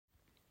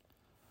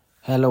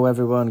Hello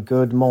everyone,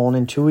 good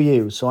morning to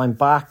you. So I'm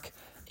back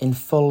in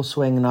full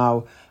swing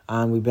now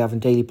and we'll be having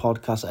daily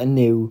podcasts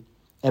anew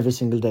every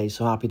single day,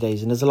 so happy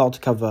days. And there's a lot to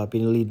cover. I've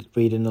been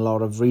reading a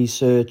lot of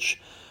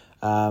research.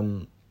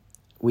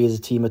 We as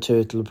a team at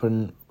Turtle,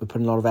 we're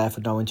putting a lot of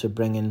effort now into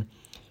bringing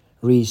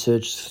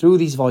research through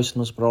these voice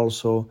notes, but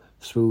also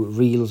through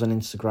Reels on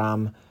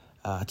Instagram,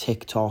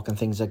 TikTok and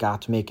things like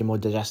that to make it more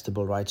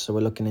digestible, right? So we're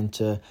looking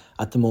into,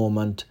 at the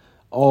moment,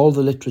 all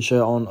the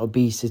literature on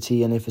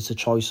obesity and if it's a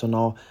choice or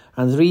not.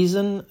 And the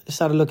reason I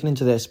started looking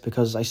into this,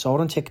 because I saw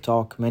on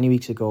TikTok many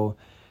weeks ago,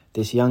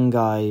 this young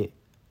guy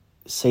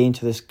saying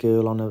to this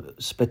girl on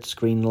a split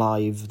screen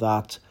live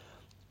that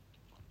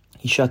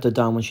he shut her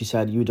down when she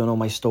said, "You don't know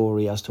my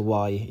story as to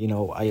why,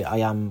 I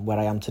am where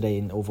I am today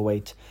in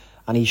overweight."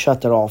 And he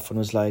shut her off and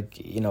was like,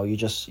 you're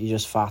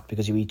just fat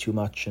because you eat too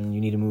much and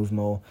you need to move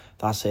more.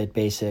 That's it,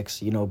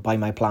 basics, buy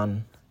my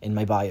plan in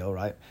my bio,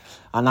 right?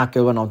 And that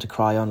girl went on to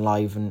cry on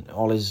live and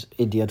all his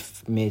idiot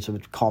mates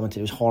would comment.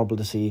 It was horrible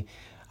to see.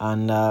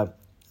 And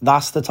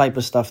that's the type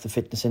of stuff the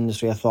fitness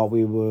industry I thought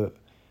we were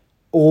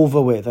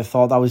over with. I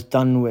thought that was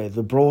done with,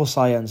 the bro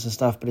science and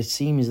stuff. But it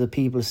seems that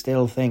people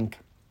still think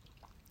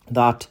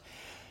that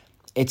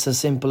it's as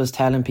simple as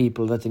telling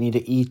people that they need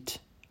to eat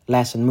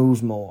less and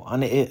move more.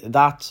 And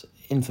that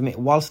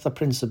information, whilst the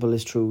principle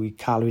is true,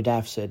 calorie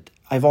deficit,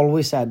 I've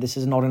always said this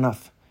is not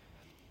enough.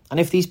 And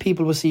if these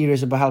people were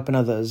serious about helping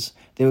others,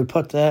 they would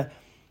put their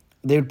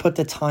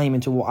time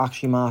into what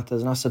actually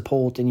matters, and that's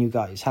supporting you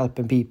guys,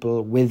 helping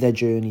people with their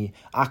journey,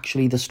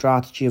 actually the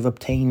strategy of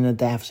obtaining a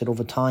deficit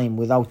over time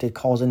without it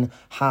causing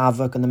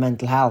havoc on the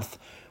mental health,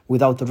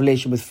 without the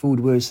relationship with food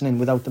worsening,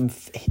 without them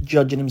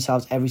judging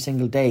themselves every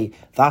single day.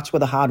 That's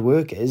where the hard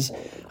work is.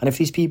 And if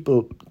these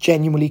people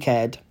genuinely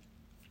cared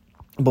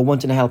about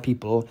wanting to help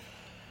people,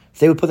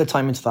 they would put their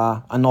time into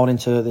that and not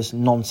into this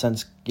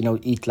nonsense,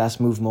 eat less,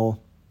 move more,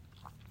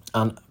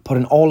 and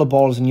putting all the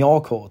balls in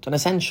your court. And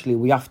essentially,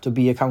 we have to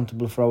be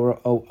accountable for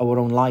our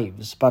own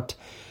lives. But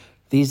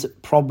these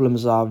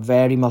problems are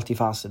very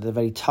multifaceted. They're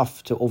very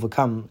tough to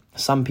overcome.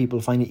 Some people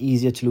find it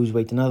easier to lose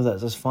weight than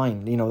others. That's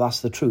fine.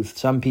 That's the truth.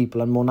 Some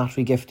people are more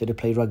naturally gifted to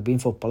play rugby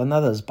and football than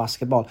others,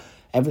 basketball.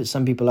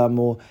 Some people are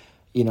more,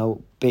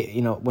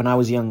 when I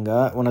was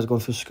younger, when I was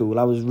going through school,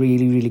 I was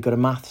really, really good at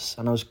maths.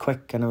 And I was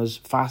quick and I was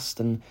fast.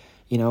 And,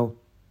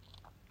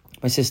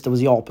 my sister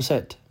was the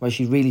opposite, where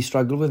she really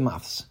struggled with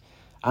maths.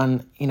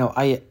 And,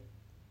 I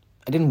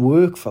didn't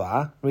work for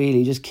that,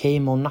 really. It just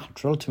came more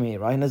natural to me,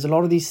 right? And there's a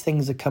lot of these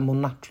things that come more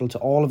natural to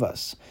all of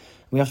us.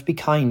 We have to be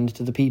kind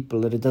to the people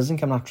that it doesn't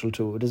come natural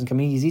to, it doesn't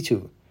come easy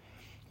to.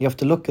 You have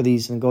to look at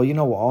these and go, you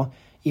know what?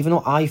 Even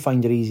though I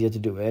find it easier to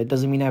do it, it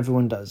doesn't mean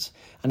everyone does.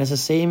 And it's the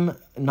same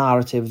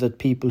narrative that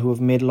people who have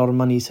made a lot of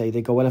money say.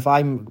 They go, well, if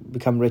I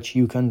become rich,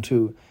 you can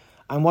too.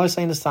 And whilst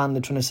I understand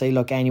they're trying to say,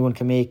 look, anyone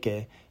can make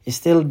it, it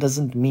still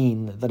doesn't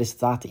mean that it's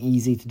that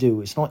easy to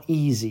do. It's not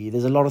easy.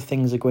 There's a lot of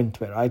things that go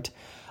into it, right?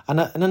 And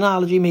an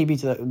analogy maybe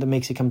that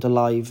makes it come to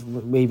life,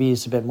 maybe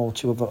it's a bit more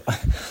too of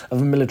a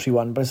military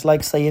one, but it's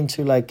like saying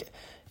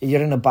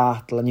you're in a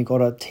battle and you got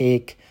to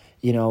take,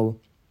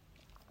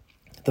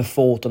 the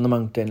fort on the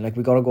mountain. Like,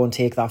 we got to go and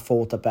take that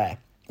fort up there.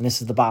 And this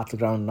is the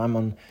battleground.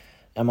 And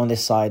I'm on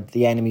this side,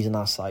 the enemy's on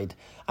that side.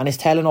 And it's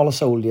telling all the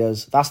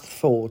soldiers, that's the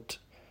fort.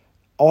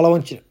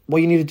 What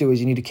you need to do is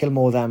you need to kill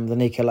more of them than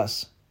they kill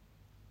us.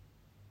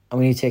 And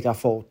we need to take that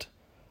fort.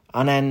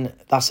 And then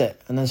that's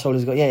it. And then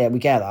soldiers go, yeah, we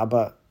get that,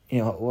 but,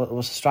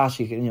 what's the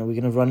strategy? We're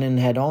going to run in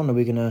head on?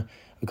 We've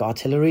got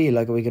artillery?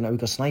 Like, we've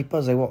got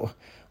snipers? Like,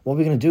 what are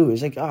we going to do?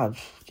 It's like,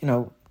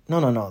 no.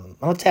 I'm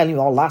not telling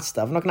you all that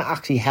stuff. I'm not going to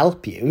actually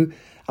help you.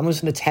 I'm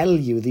just going to tell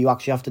you that you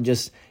actually have to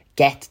just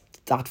get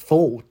that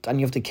fort and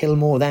you have to kill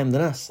more of them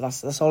than us.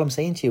 That's all I'm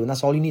saying to you. And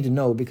that's all you need to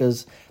know,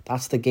 because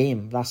that's the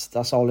game.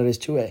 That's all there is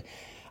to it.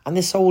 And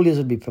the soldiers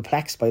would be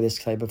perplexed by this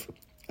type of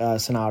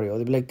scenario.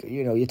 They'd be like,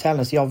 you're telling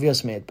us the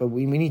obvious, mate, but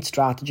we need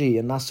strategy,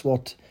 and that's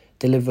what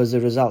delivers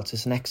the results.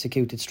 It's an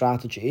executed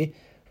strategy,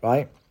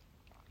 right?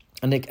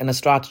 And a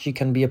strategy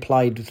can be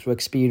applied through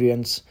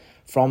experience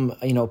from,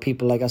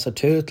 people like us at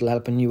Turtle,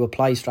 helping you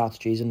apply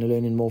strategies and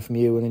learning more from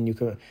you, and then you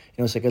can,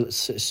 it's like a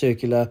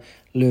circular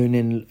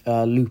learning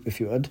loop, if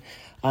you would.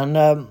 And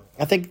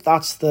I think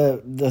that's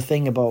the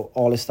thing about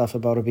all this stuff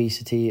about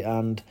obesity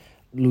and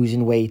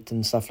losing weight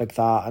and stuff like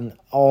that, and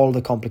all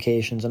the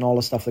complications and all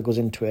the stuff that goes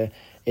into it,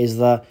 is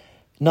that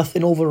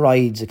nothing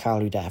overrides a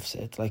calorie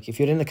deficit. Like, if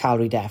you're in a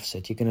calorie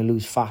deficit, you're going to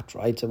lose fat,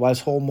 right? So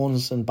whilst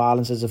hormones and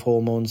balances of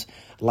hormones,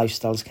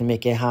 lifestyles can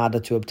make it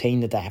harder to obtain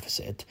the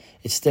deficit,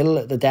 it's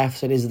still, the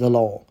deficit is the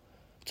law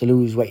to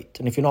lose weight.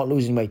 And if you're not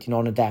losing weight, you're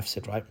not in a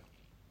deficit, right?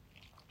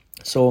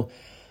 So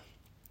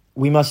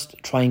we must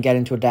try and get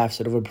into a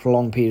deficit over a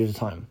prolonged period of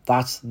time.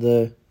 That's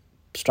the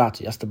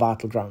strategy. That's the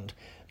battleground.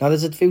 Now,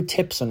 there's a few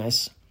tips on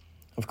this,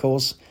 of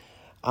course,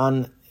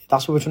 and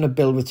that's what we're trying to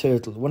build with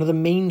Turtle. One of the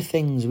main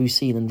things we've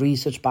seen, and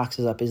research backs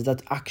us up, is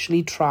that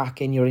actually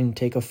tracking your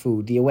intake of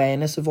food, the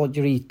awareness of what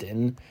you're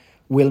eating,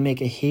 will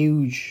make a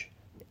huge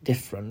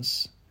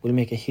difference, will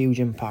make a huge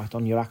impact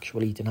on your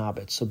actual eating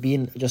habits. So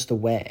being just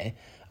aware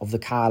of the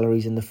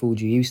calories in the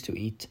food you used to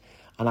eat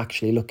and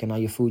actually looking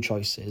at your food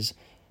choices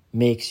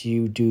makes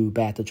you do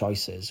better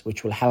choices,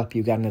 which will help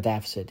you get in a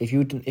deficit. If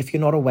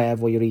you're not aware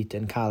of what you're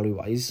eating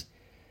calorie-wise,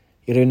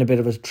 you're in a bit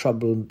of a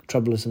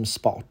troublesome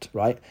spot,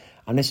 right?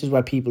 And this is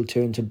where people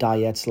turn to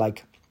diets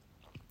like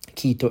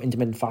keto,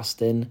 intermittent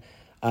fasting.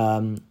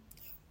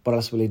 What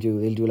else will they do?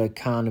 They'll do like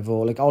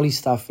carnivore, like all these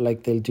stuff.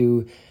 Like they'll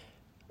do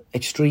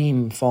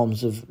extreme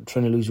forms of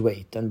trying to lose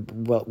weight,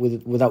 and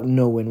without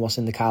knowing what's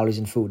in the calories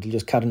in food, they'll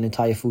just cut an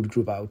entire food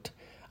group out.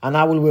 And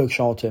that will work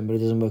short term, but it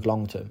doesn't work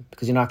long term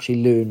because you're not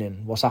actually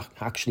learning what's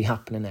actually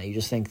happening there. You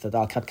just think that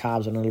I'll cut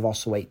carbs and I'll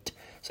lose weight.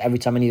 So every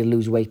time I need to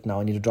lose weight now,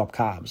 I need to drop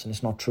carbs, and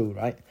it's not true,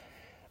 right?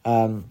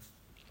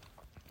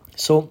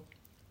 So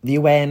the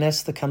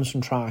awareness that comes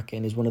from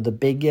tracking is one of the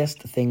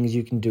biggest things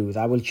you can do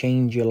that will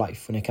change your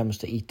life when it comes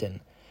to eating.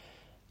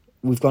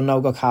 We've now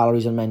got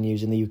calories on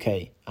menus in the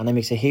UK, and it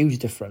makes a huge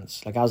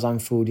difference. Like I was on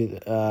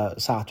food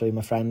Saturday with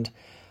my friend,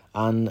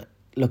 and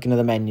looking at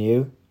the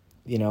menu,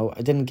 you know,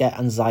 I didn't get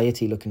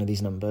anxiety looking at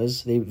these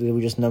numbers. They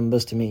were just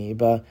numbers to me,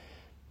 but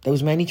there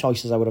was many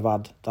choices I would have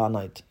had that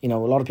night. You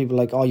know, a lot of people are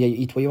like, oh yeah, you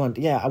eat what you want.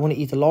 Yeah, I want to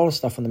eat a lot of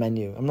stuff on the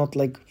menu. I'm not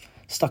like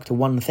stuck to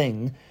one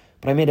thing,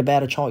 but I made a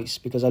better choice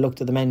because I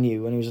looked at the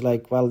menu and it was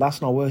like, well,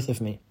 that's not worth it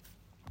for me.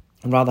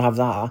 I'd rather have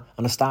that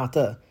and a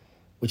starter,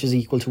 which is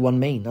equal to one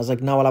main. I was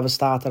like, no, I'll have a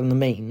starter and a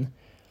main,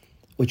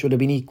 which would have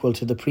been equal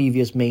to the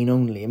previous main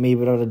only, and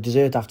maybe I'd have a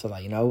dessert after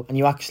that, you know? And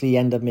you actually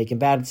end up making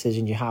better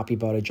decisions, you're happy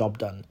about a job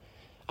done,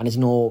 and there's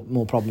no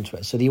more problem to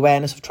it. So the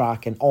awareness of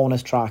tracking,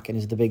 honest tracking,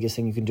 is the biggest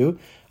thing you can do.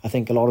 I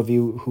think a lot of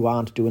you who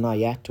aren't doing that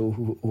yet, or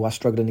who are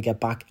struggling to get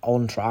back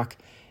on track,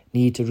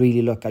 need to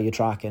really look at your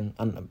tracking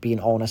and being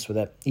honest with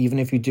it. Even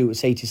if you do,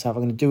 say to yourself,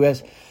 I'm going to do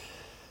it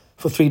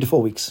for 3 to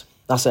 4 weeks.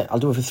 That's it. I'll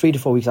do it for 3 to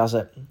 4 weeks, that's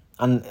it.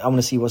 And I want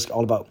to see what it's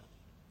all about.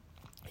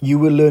 You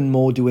will learn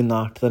more doing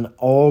that than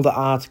all the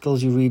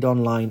articles you read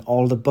online,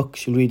 all the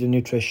books you read in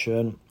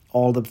nutrition,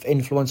 all the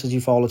influencers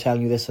you follow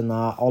telling you this and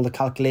that, all the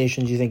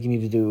calculations you think you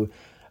need to do.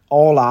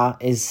 All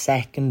that is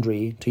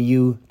secondary to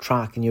you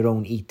tracking your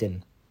own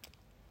eating,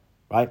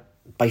 right?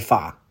 By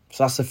far.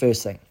 So that's the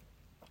first thing.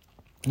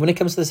 When it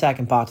comes to the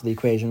second part of the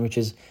equation, which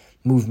is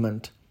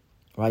movement,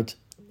 right?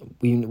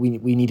 We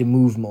need to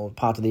move more.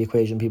 Part of the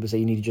equation, people say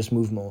you need to just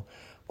move more.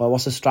 Well,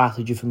 what's the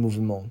strategy for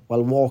moving more?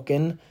 Well,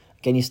 walking,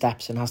 getting your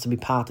steps in has to be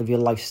part of your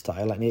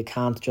lifestyle, and it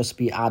can't just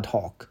be ad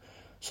hoc.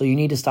 So you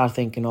need to start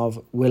thinking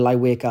of, will I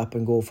wake up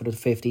and go for a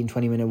 15,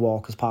 20-minute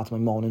walk as part of my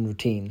morning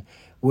routine?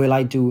 Will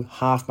I do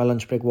half my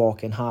lunch break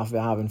walking, half of it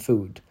having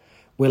food?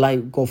 Will I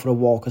go for a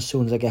walk as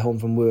soon as I get home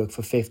from work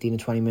for 15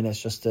 to 20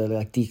 minutes just to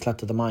like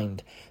declutter the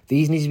mind?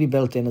 These need to be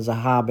built in as a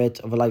habit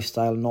of a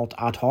lifestyle, not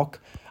ad hoc.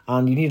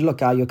 And you need to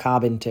look at your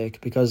carb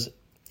intake, because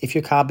if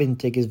your carb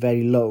intake is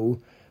very low,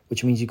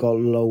 which means you've got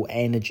low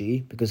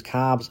energy, because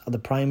carbs are the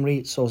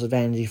primary source of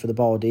energy for the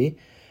body,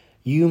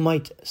 you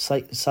might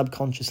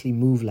subconsciously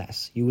move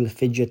less. You will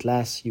fidget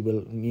less, you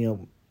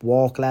will,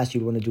 walk less,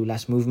 you want to do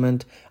less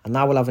movement, and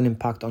that will have an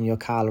impact on your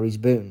calories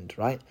burned,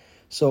 right?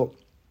 So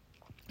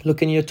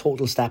looking at your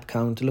total step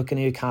count, looking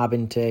at your carb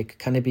intake,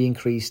 can it be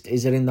increased?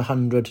 Is it in the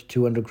 100 to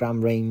 200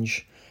 gram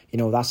range?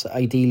 That's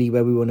ideally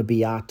where we want to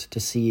be at to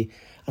see.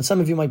 And some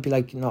of you might be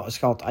like, no,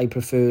 Scott, I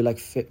prefer like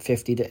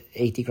 50 to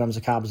 80 grams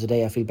of carbs a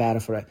day. I feel better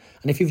for it.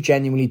 And if you've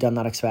genuinely done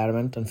that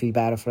experiment and feel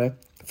better for it,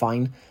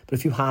 fine. But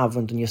if you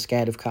haven't and you're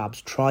scared of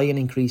carbs, try and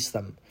increase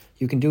them.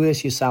 You can do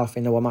this yourself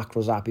in our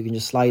macros app. You can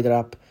just slide it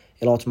up.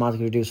 It'll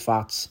automatically reduce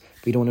fats,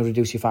 but you don't want to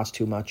reduce your fats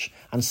too much.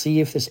 And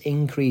see if this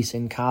increase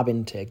in carb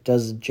intake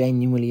does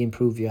genuinely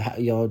improve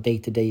your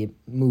day-to-day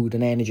mood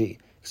and energy,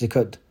 because it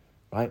could,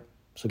 right?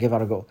 So give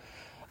that a go.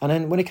 And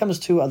then when it comes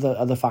to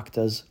other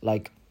factors,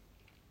 like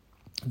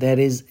there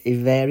is a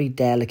very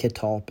delicate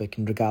topic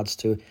in regards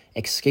to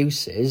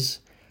excuses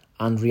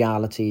and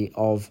reality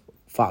of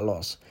fat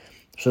loss.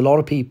 So a lot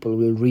of people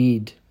will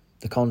read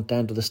the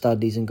content of the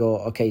studies and go,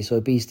 okay, so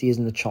obesity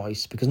isn't a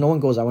choice, because no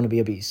one goes, I want to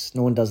be obese.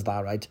 No one does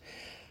that, right?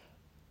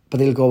 But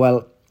they'll go,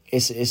 well,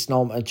 it's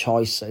not a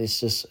choice. It's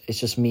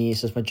just me.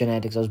 It's just my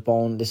genetics. I was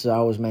born. This is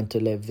how I was meant to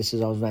live. This is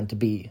how I was meant to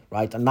be,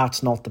 right? And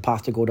that's not the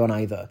path to go down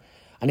either.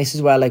 And this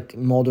is where like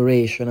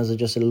moderation as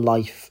just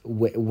a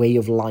way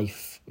of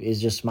life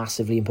is just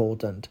massively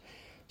important.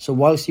 So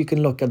whilst you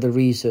can look at the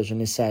research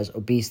and it says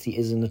obesity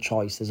isn't a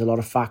choice, there's a lot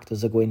of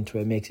factors that go into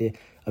it, makes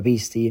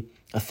obesity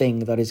a thing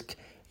that is,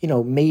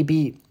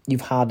 maybe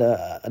you've had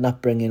an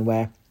upbringing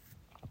where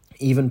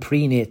even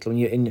prenatal, when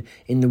you're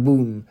in the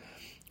womb,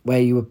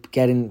 where you were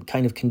getting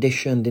kind of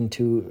conditioned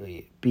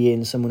into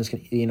being someone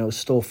who's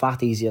store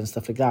fat easier and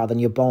stuff like that. Then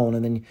you're born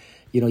and then,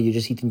 you're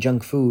just eating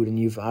junk food, and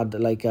you've had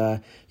you're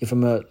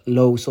from a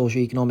low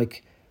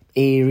socioeconomic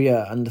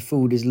area and the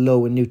food is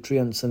low in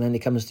nutrients, and then it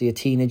comes to your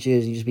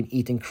teenagers, you've just been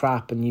eating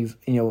crap, and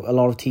a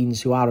lot of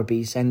teens who are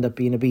obese end up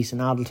being obese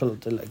in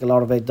adulthood. Like a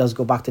lot of it does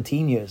go back to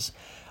teen years.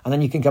 And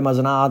then you can come as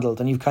an adult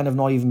and you've kind of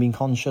not even been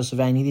conscious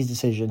of any of these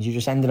decisions. You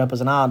just ended up as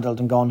an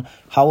adult and gone,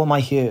 how am I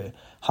here?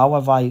 How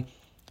have I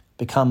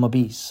become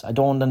obese? I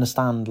don't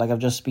understand. Like I've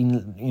just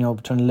been,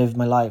 trying to live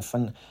my life.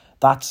 And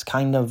That's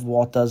kind of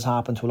what does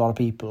happen to a lot of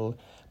people.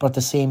 But at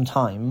the same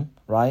time,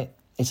 right,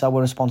 it's our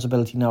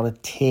responsibility now to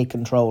take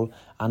control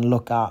and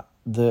look at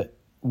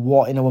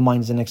what in our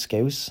mind is an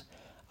excuse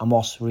and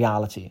what's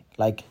reality.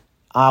 Like,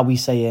 are we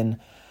saying,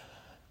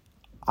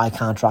 I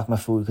can't track my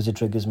food because it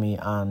triggers me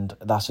and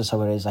that's just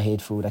how it is, I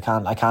hate food, I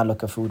can't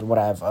look at food,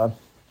 whatever.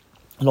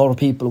 A lot of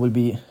people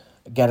will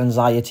get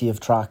anxiety of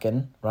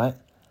tracking, right?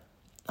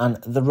 And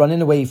the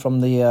running away from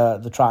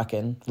the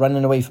tracking,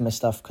 running away from this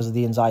stuff because of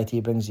the anxiety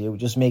it brings you,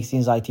 just makes the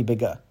anxiety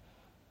bigger.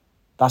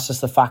 That's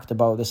just the fact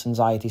about this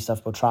anxiety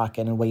stuff, about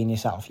tracking and weighing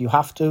yourself. You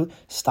have to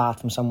start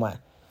from somewhere.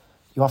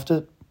 You have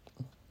to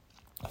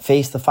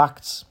face the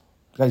facts.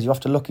 Guys, you have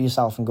to look at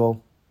yourself and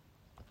go,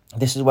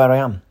 this is where I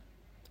am.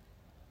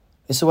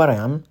 This is where I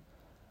am.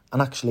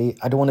 And actually,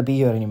 I don't want to be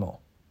here anymore.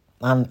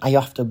 And I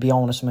have to be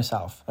honest with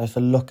myself. I have to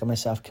look at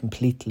myself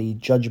completely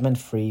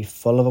judgment-free,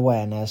 full of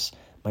awareness,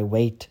 my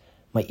weight,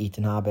 my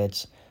eating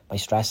habits, my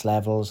stress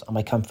levels, and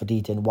my comfort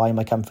eating. Why am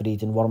I comfort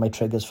eating? What are my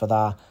triggers for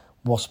that?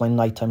 What's my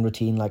nighttime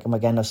routine like? Am I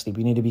getting enough sleep?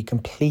 You need to be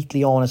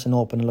completely honest and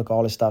open and look at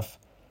all this stuff.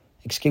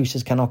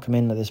 Excuses cannot come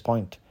in at this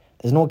point.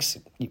 There's no...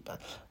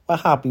 We're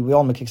happy, we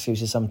all make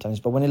excuses sometimes,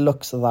 but when it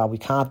looks at that, we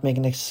can't make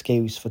an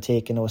excuse for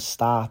taking our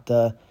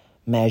starter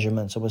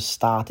measurements or our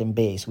starting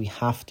base. We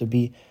have to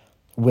be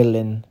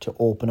willing to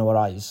open our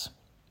eyes,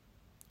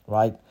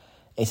 right?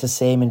 It's the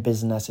same in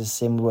business. It's the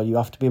same world. You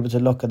have to be able to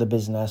look at the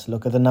business,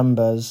 look at the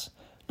numbers,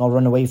 not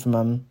run away from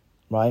them,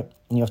 right?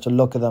 And you have to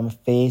look at them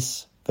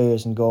face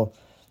first and go,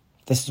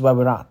 this is where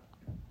we're at.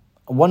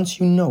 Once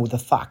you know the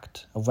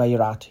fact of where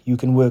you're at, you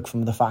can work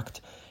from the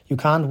fact. You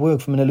can't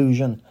work from an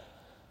illusion.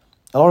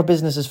 A lot of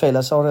businesses fail.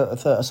 I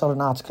saw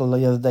an article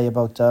the other day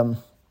about a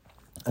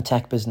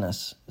tech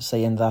business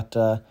saying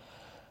that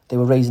they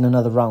were raising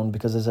another round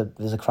because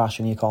there's a crash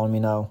in the economy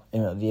now.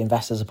 You know, the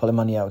investors are pulling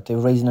money out. They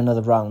were raising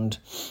another round,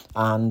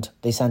 and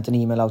they sent an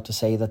email out to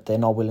say that they're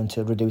not willing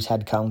to reduce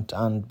headcount,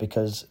 and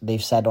because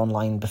they've said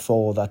online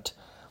before that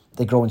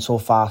they're growing so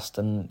fast,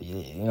 and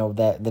you know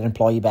their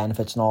employee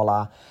benefits and all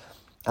that.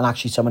 And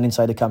actually, someone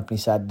inside the company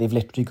said they've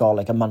literally got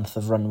like a month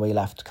of runway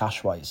left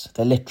cash-wise.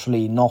 They're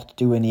literally not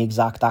doing the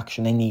exact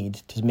action they need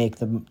to make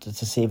them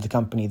to save the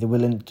company. They're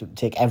willing to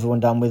take everyone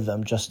down with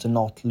them just to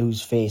not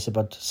lose face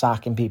about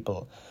sacking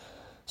people.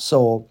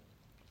 So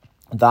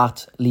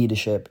that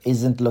leadership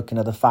isn't looking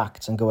at the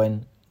facts and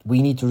going,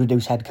 we need to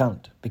reduce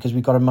headcount because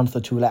we've got a month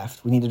or two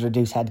left. We need to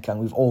reduce headcount.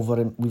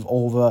 We've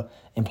over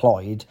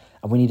employed,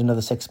 and we need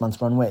another 6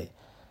 months runway.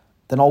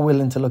 They're not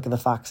willing to look at the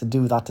facts and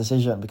do that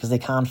decision because they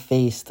can't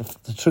face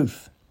the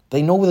truth.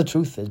 They know what the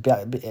truth is.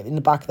 In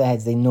the back of their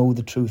heads, they know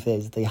the truth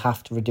is they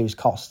have to reduce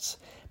costs,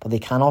 but they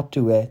cannot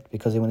do it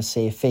because they want to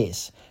save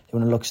face. They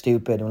want to look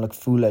stupid. They want to look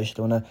foolish.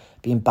 They want to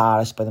be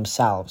embarrassed by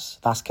themselves.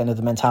 That's kind of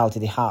the mentality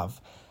they have.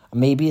 And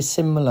maybe it's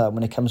similar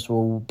when it comes to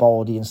our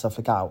body and stuff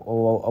like that,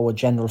 or our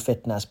general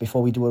fitness.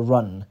 Before we do a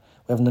run,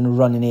 we haven't done a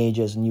run in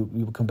ages, and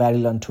you can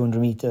barely run 200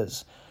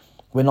 meters.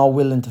 We're not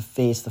willing to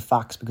face the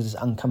facts because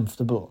it's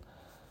uncomfortable.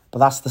 But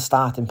that's the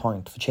starting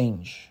point for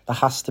change. That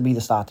has to be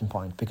the starting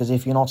point, because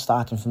if you're not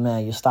starting from there,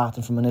 you're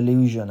starting from an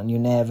illusion and you're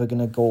never going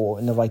to go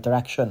in the right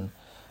direction.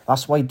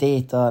 That's why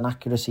data and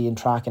accuracy and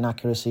tracking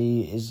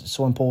accuracy is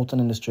so important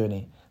in this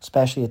journey,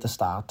 especially at the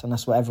start, and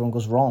that's where everyone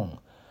goes wrong.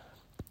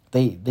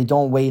 They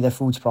don't weigh their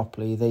foods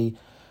properly.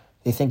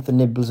 They think the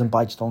nibbles and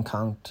bites don't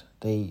count.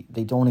 They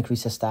don't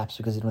increase their steps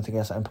because they don't think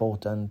that's that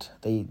important.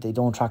 They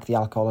don't track the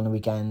alcohol on the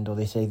weekend, or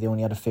they say they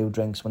only had a few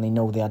drinks when they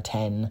know they had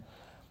 10.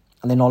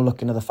 And they're not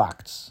looking at the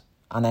facts.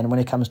 And then when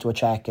it comes to a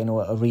check-in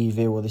or a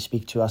review, or they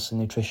speak to us in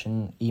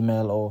nutrition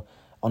email or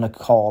on a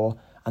call,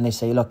 and they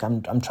say, look,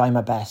 I'm trying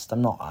my best.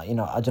 I'm not, I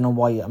don't know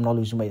why I'm not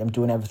losing weight. I'm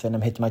doing everything.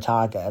 I'm hitting my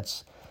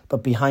targets.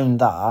 But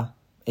behind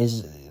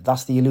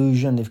that's the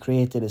illusion they've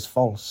created is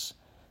false.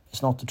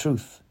 It's not the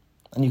truth.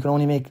 And you can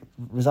only make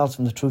results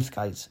from the truth,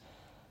 guys.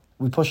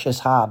 We push this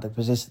hard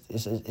because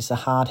it's a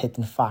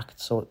hard-hitting fact.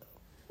 So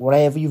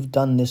whatever you've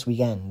done this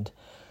weekend,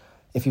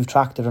 if you've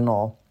tracked it or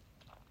not,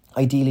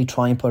 ideally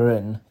try and put it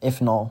in.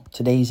 If not,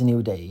 today's a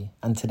new day,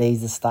 and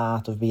today's the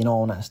start of being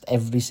honest.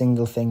 Every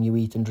single thing you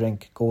eat and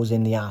drink goes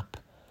in the app.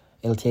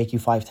 It'll take you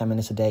 5-10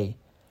 minutes a day.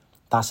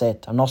 That's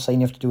it. I'm not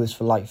saying you have to do this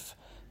for life,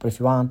 but if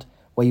you aren't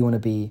where you want to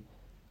be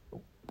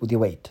with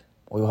your weight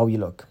or how you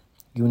look,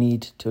 you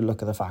need to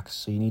look at the facts.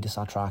 So you need to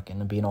start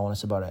tracking and being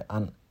honest about it,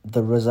 and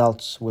the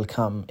results will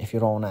come if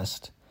you're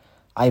honest.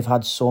 I've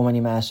had so many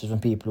messages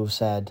from people who've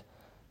said,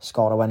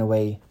 Scott, I went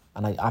away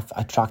and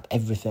I tracked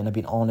everything. I've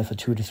been on it for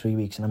 2 to 3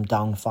 weeks and I'm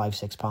down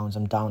 5-6 pounds.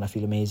 I'm down. I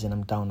feel amazing.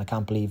 I'm down. I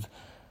can't believe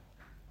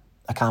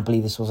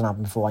this wasn't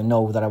happening before. I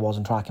know that I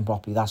wasn't tracking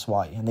properly. That's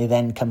why. And they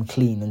then come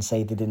clean and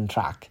say they didn't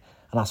track,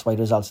 and that's why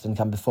the results didn't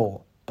come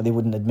before. But they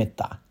wouldn't admit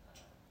that.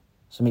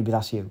 So maybe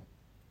that's you.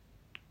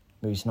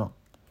 Maybe it's not.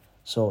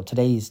 So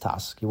today's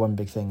task, your one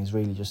big thing, is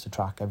really just to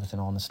track everything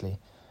honestly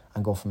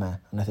and go from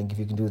there. And I think if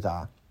you can do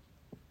that,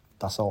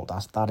 that's all.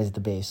 That is the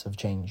base of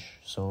change.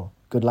 So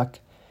good luck.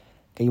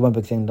 Get your one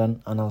big thing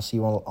done, and I'll see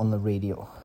you all on the radio.